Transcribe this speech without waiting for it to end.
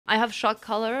I have shock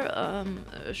color on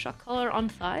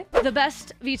thigh. The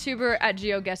best VTuber at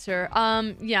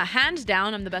Geoguessr. Yeah, hands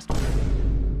down, I'm the best.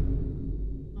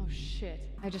 Oh shit.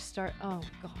 I just start. Oh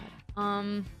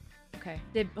god. Okay.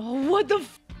 What the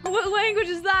what language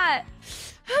is that?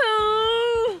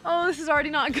 Oh, this is already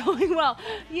not going well.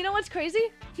 You know what's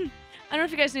crazy? I don't know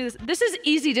if you guys knew this. This is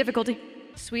easy difficulty.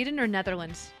 Sweden or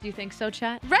Netherlands? Do you think so,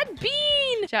 chat? Red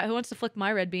bean! Chat, who wants to flick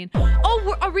my red bean?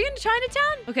 Oh, are we in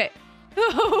Chinatown? Okay.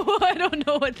 Oh, I don't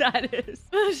know what that is.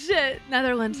 Oh, shit.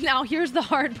 Netherlands. Now, here's the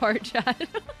hard part, chat.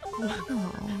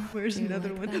 Where's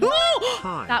Netherlands? Like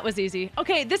oh! That was easy.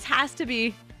 Okay, this has to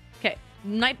be... Okay.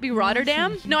 Might be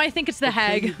Rotterdam. No, I think it's The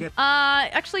Hague.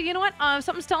 Actually, you know what?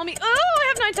 Something's telling me... Oh, I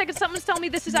have 9 seconds. Something's telling me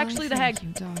this is actually The Hague.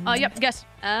 Yep, guess.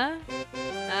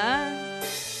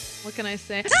 What can I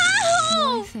say?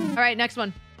 Oh! All right, next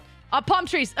one. Palm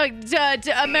trees.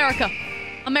 America.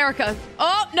 America.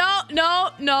 Oh, no.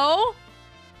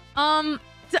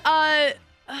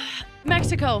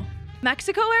 Mexico.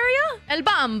 Mexico area? El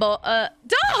Bambo. El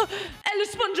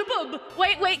SpongeBob.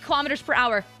 Wait, kilometers per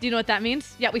hour. Do you know what that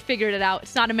means? Yeah, we figured it out.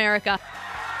 It's not America.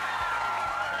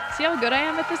 See how good I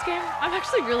am at this game? I'm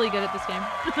actually really good at this game.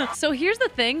 So here's the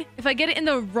thing. If I get it in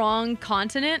the wrong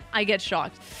continent, I get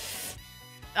shocked.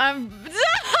 I don't know,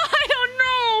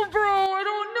 bro. I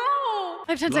don't know.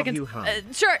 I have 10 seconds. You,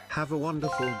 sure. Have a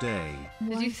wonderful day.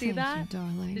 Did you see that?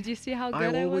 Darling. Did you see how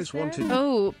good I was there? Wanted...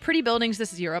 Oh, pretty buildings.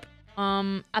 This is Europe.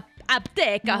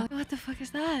 Apteca. What the fuck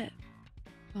is that?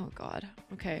 Oh god.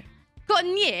 Okay.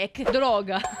 Cognac.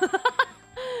 Droga.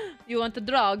 You want the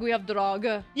drug? We have drug.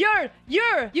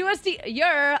 USD.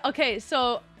 Okay,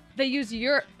 so they use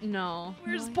your... No.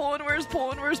 Where's Poland? Where's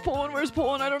Poland? Where's Poland? Where's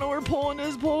Poland? I don't know where Poland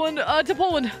is. Poland. To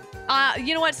Poland.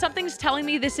 You know what? Something's telling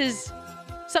me this is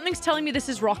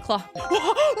Wroclaw.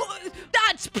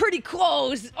 That's pretty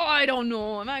close. Oh, I don't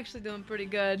know. I'm actually doing pretty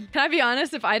good. Can I be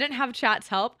honest? If I didn't have chat's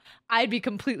help, I'd be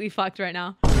completely fucked right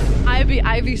now.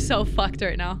 I'd be so fucked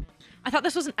right now. I thought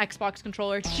this was an Xbox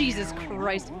controller. Jesus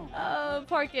Christ.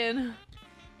 Park in.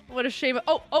 What a shame.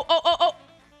 Oh.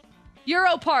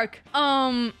 Euro Park.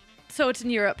 So it's in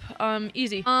Europe.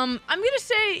 Easy. I'm gonna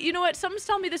say, you know what? Something's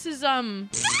telling me this is, My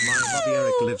buddy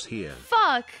Eric lives here.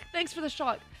 Fuck. Thanks for the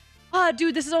shock.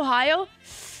 Dude, this is Ohio.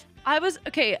 I was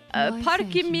okay.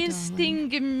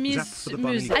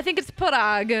 Parkimistingimis. I think it's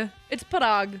Prague. It's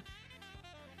Prague.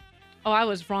 Oh, I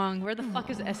was wrong. Where the fuck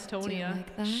is Estonia?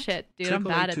 Like shit, dude, I'm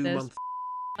bad at this.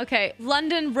 Okay,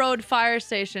 London Road Fire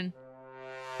Station.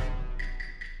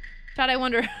 Chad, I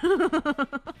wonder.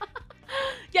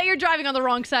 Yeah, you're driving on the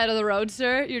wrong side of the road,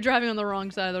 sir. You're driving on the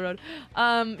wrong side of the road.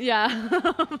 Yeah.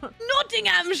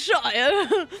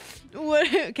 Nottinghamshire.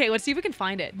 Okay, let's see if we can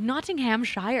find it.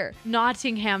 Nottinghamshire.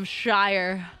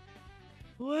 Nottinghamshire.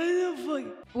 What the fuck?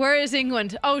 Where is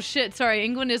England? Oh shit, sorry.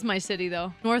 England is my city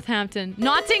though. Northampton.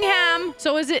 Nottingham.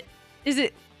 So is it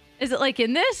like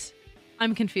in this?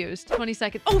 I'm confused. 20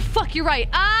 seconds. Oh fuck, you're right.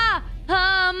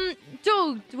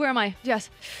 Dude, where am I?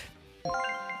 Yes.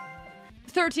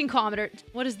 13 kilometers.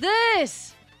 What is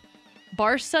this?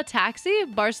 Barca taxi?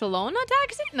 Barcelona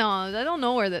taxi? No, I don't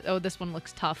know where that. Oh, this one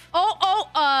looks tough.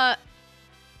 Oh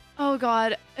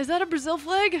god. Is that a Brazil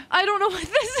flag? I don't know what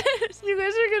this is. You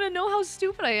guys are gonna know how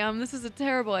stupid I am. This is a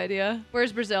terrible idea.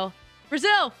 Where's Brazil?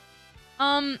 Brazil!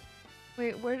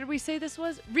 Wait, where did we say this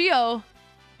was? Rio.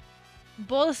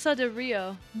 Bolsa de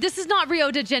Rio. This is not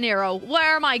Rio de Janeiro.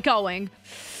 Where am I going?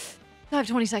 I have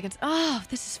 20 seconds. Oh,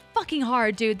 this is fucking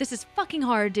hard, dude. This is fucking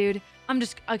hard, dude. I'm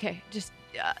just... Okay, just...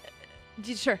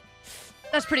 sure.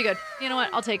 That's pretty good. You know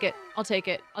what? I'll take it. I'll take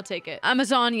it. I'll take it.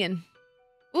 Amazonian.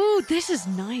 Ooh, this is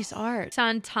nice art.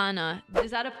 Santana.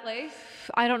 Is that a place?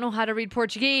 I don't know how to read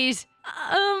Portuguese.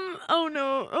 Oh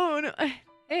no. Oh no.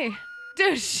 Hey.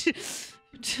 Dude.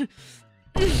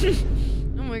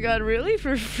 Oh my god, really?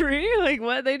 For free? Like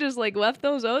what? They just like left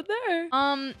those out there?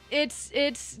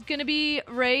 It's gonna be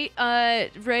right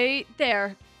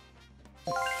there.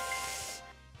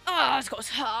 Oh, it's close.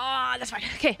 Ah, that's fine.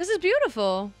 Okay, this is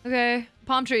beautiful. Okay,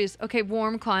 palm trees. Okay,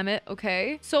 warm climate.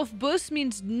 Okay. Sauf bus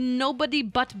means nobody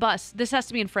but bus. This has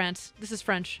to be in France. This is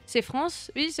French. C'est France?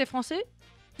 Oui, c'est français?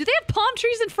 Do they have palm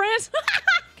trees in France?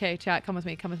 Okay, chat, come with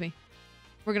me. Come with me.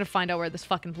 We're gonna find out where this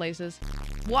fucking place is.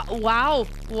 Wow.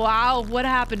 Wow. What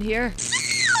happened here?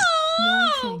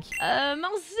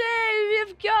 Marseille, we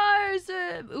have cars.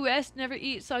 US never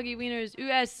eat soggy wieners.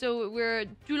 US, so we're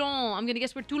Toulon. I'm gonna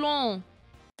guess we're Toulon.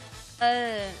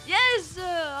 Yes,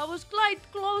 I was quite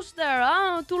close there.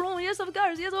 Ah, Toulon, yes, of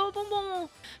course. Yes, oh, bon, bon.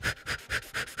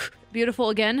 Beautiful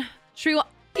again.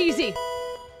 Easy.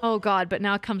 Oh god, but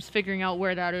now comes figuring out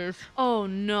where that is. Oh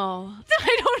no.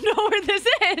 I don't know where this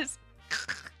is.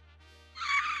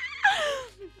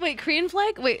 Wait, Korean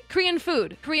flag? Wait, Korean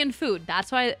food. Korean food. That's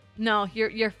why. No,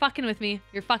 you're fucking with me.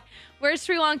 Where's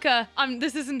Sri Lanka?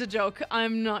 This isn't a joke.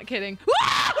 I'm not kidding.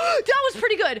 That was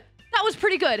pretty good. That was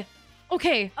pretty good.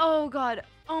 Okay. Oh God.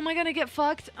 Oh, am I gonna get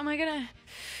fucked? Am I gonna?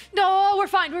 No, we're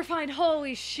fine. We're fine.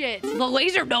 Holy shit. The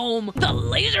laser dome. The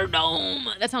laser dome.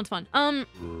 That sounds fun. I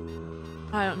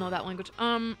don't know that language.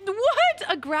 What?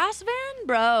 A grass van?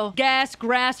 Bro. Gas,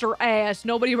 grass, or ass.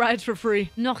 Nobody rides for free.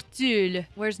 Nortul.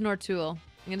 Where's Nortul?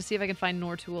 I'm gonna see if I can find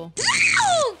Nortul.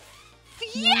 Ow!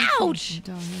 Ouch!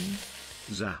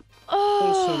 Zap. Oh.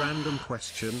 Also random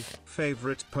question.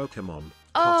 Favorite Pokemon?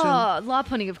 Oh,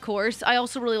 Lopunny, of course. I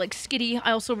also really like Skitty.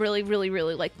 I also really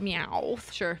like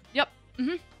Meowth. Sure. Yep.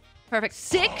 Perfect.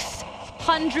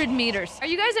 600 meters. Are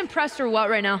you guys impressed or what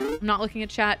right now? I'm not looking at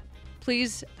chat.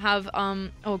 Please have,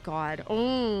 oh God.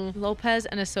 Oh, Lopez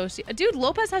and Associate. Dude,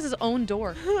 Lopez has his own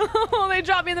door. They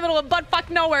dropped me in the middle of buttfuck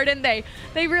nowhere, didn't they?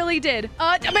 They really did.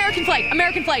 American flag,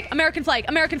 American flag, American flag,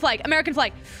 American flag, American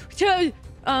flag.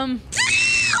 Oh,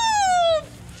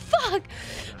 fuck.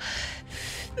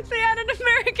 They had an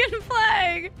American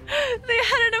flag. They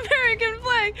had an American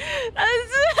flag. I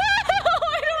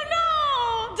don't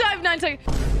know. 9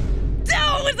 seconds.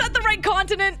 Oh, is that the right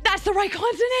continent? That's the right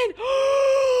continent.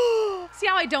 See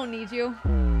how I don't need you?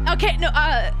 Okay, no,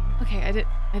 okay, I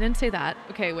didn't say that.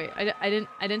 Okay, wait, I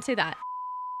didn't say that.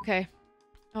 Okay.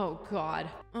 Oh God.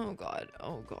 Oh God.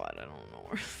 Oh God. I don't know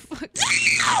where. Fuck!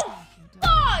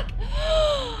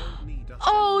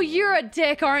 Oh, you're a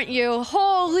dick, aren't you?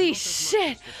 Holy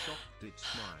shit!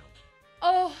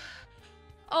 Oh.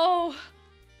 Oh.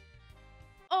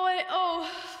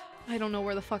 Oh, I don't know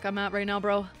where the fuck I'm at right now,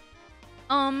 bro.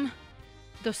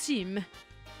 Dosim.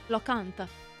 Locanta.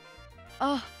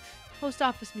 Oh, Post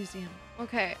Office Museum.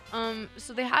 Okay,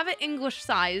 so they have it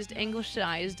English-sized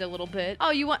a little bit. Oh,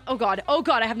 you want, oh God,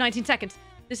 I have 19 seconds.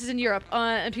 This is in Europe,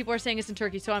 and people are saying it's in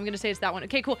Turkey, so I'm gonna say it's that one.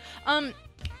 Okay, cool.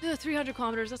 300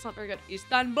 kilometers, that's not very good.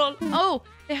 Istanbul. Oh,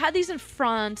 they had these in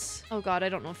France. Oh God, I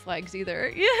don't know flags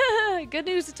either. Yeah, good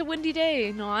news, it's a windy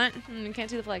day. Not,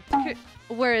 can't see the flag.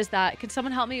 Where is that? Can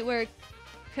someone help me? Where,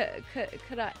 could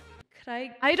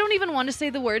I don't even want to say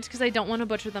the words because I don't want to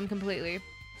butcher them completely.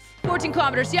 14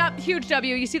 kilometers. Yep, huge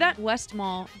W. You see that? West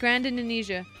Mall. Grand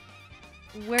Indonesia.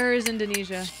 Where is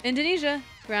Indonesia? Indonesia.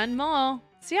 Grand Mall.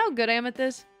 See how good I am at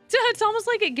this? It's almost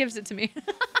like it gives it to me.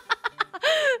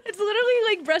 It's literally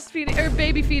like breastfeeding or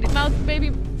baby feeding.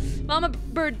 Mama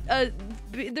bird.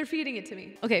 They're feeding it to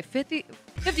me. Okay, 50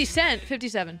 cent,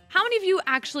 57. How many of you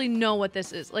actually know what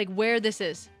this is? Like where this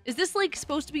is? Is this like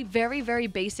supposed to be very, very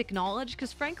basic knowledge?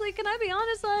 Because frankly, can I be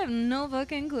honest? I have no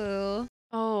fucking clue.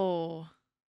 Oh.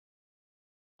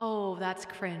 Oh, that's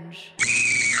cringe.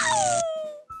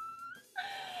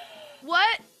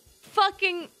 What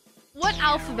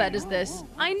alphabet is this?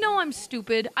 I know I'm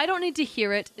stupid. I don't need to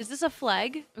hear it. Is this a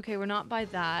flag? Okay, we're not by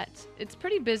that. It's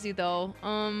pretty busy though.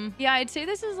 Yeah, I'd say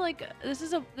this is like, this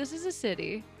is a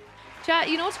city. Chat,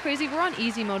 you know what's crazy? We're on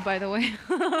easy mode, by the way.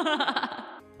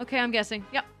 Okay, I'm guessing.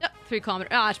 Yep, 3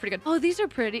 kilometers. Ah, that's pretty good. Oh, these are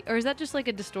pretty. Or is that just like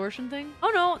a distortion thing? Oh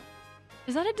no.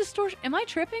 Is that a distortion? Am I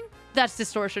tripping? That's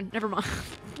distortion. Never mind.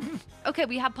 Okay,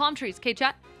 we have palm trees. Okay,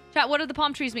 chat. Chat, what do the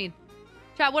palm trees mean?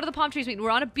 Chat, what do the palm trees mean? We're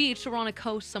on a beach, so we're on a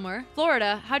coast somewhere.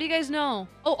 Florida. How do you guys know?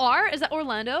 Oh, R? Is that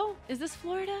Orlando? Is this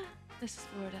Florida? This is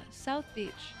Florida. South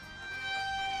Beach.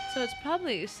 So it's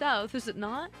probably south, is it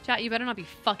not? Chat, you better not be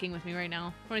fucking with me right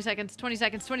now. 20 seconds, 20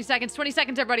 seconds, 20 seconds, 20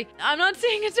 seconds, everybody. I'm not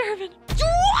seeing a turban.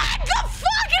 What the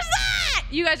fuck is that?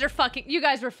 You guys were fucking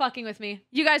with me.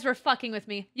 You guys were fucking with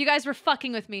me. You guys were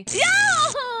fucking with me. Yo!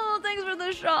 Thanks for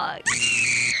the shock.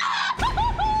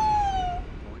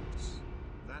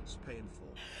 That's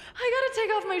painful. I gotta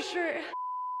take off my shirt.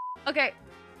 Okay.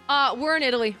 We're in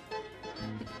Italy.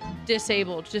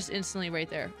 Disabled. Just instantly right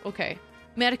there. Okay.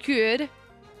 Mercure.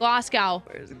 Glasgow.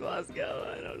 Where's Glasgow?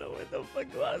 I don't know what the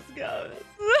fuck Glasgow is.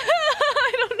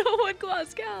 I don't know what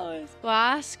Glasgow is.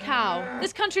 Glasgow.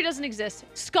 This country doesn't exist.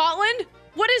 Scotland?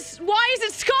 Why is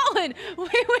it Scotland? Wait,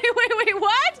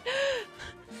 what?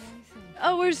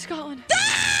 Oh, where's Scotland?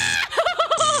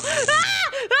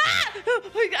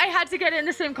 I had to get it in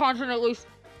the same continent at least.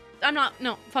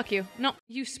 No, fuck you. No,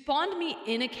 you spawned me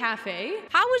in a cafe?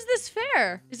 How is this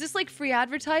fair? Is this like free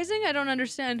advertising? I don't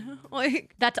understand.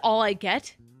 Like, that's all I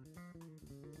get?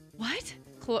 What?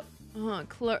 Clone.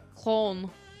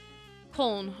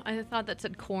 Clone. I thought that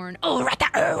said corn. Oh,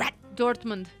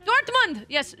 Dortmund. Dortmund!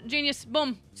 Yes, genius.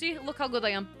 Boom. See, look how good I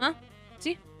am. Huh?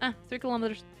 See? 3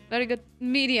 kilometers. Very good.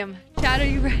 Medium. Chat, are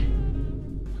you ready?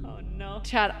 Oh no.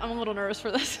 Chat, I'm a little nervous for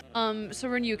this. So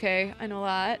we're in UK. I know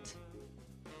that.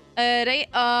 Right,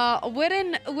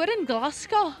 we're in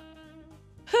Glasgow.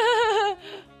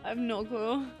 have no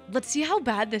clue. Let's see how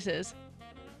bad this is.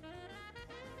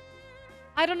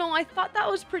 I don't know. I thought that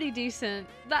was pretty decent.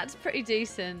 That's pretty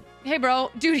decent. Hey,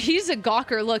 bro. Dude, he's a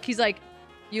gawker. Look, he's like,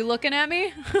 you looking at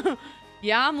me?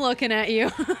 Yeah, I'm looking at you.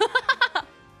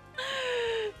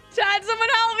 Chat, someone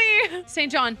help me.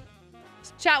 St. John.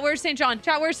 Chat, where's St. John?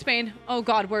 Chat, where's Spain? Oh,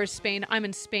 God, where's Spain? I'm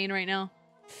in Spain right now.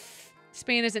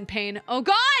 Spain is in pain. Oh,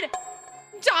 God!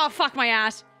 Oh, fuck my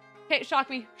ass. Okay, shock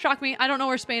me. Shock me. I don't know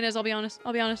where Spain is, I'll be honest.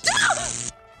 I'll be honest.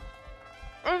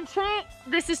 I'm trying.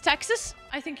 This is Texas?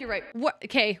 I think you're right. What?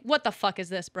 Okay, what the fuck is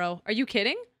this, bro? Are you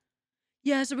kidding?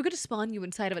 Yeah, so we're gonna spawn you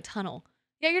inside of a tunnel.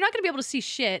 Yeah, you're not gonna be able to see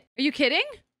shit. Are you kidding?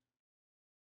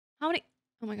 How many?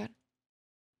 Oh my God.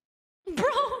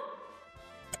 Bro!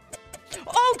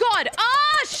 Oh God!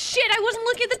 Ah, shit! I wasn't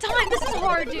looking at the time. This is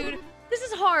hard, dude. This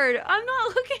is hard. I'm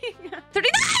not looking. 30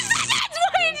 seconds!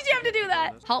 Why did you have to do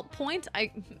that? Help point.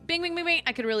 Bing, bing, bing, bing.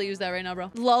 I could really use that right now,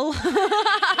 bro. Lol.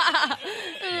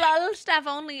 Lol. Staff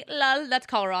only. Lol. That's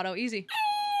Colorado. Easy.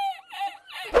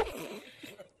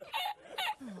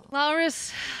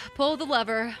 Laurus, pull the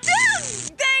lever.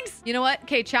 Thanks! You know what?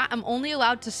 Okay, chat. I'm only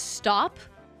allowed to stop.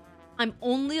 I'm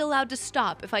only allowed to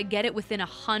stop if I get it within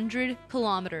 100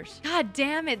 kilometers. God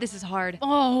damn it, this is hard.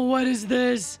 Oh, what is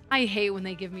this? I hate when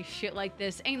they give me shit like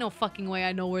this. Ain't no fucking way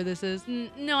I know where this is.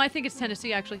 No, I think it's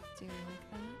Tennessee, actually. Do you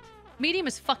like that? Medium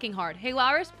is fucking hard. Hey,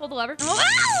 Laris, pull the lever.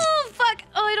 Oh, fuck.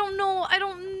 Oh, I don't know. I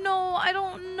don't know. I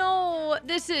don't know.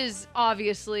 This is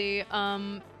obviously,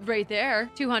 right there.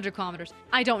 200 kilometers.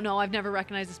 I don't know. I've never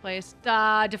recognized this place.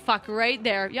 Fuck, right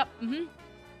there. Yep. Mm-hmm.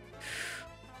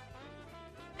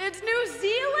 It's New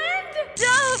Zealand?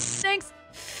 Duh! Thanks.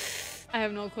 I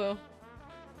have no clue.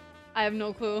 I have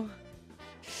no clue.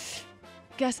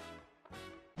 Guess.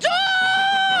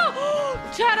 Oh!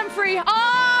 Chat, I'm free.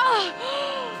 Oh!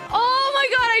 Oh my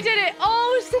God, I did it.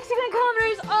 Oh, 61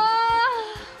 kilometers.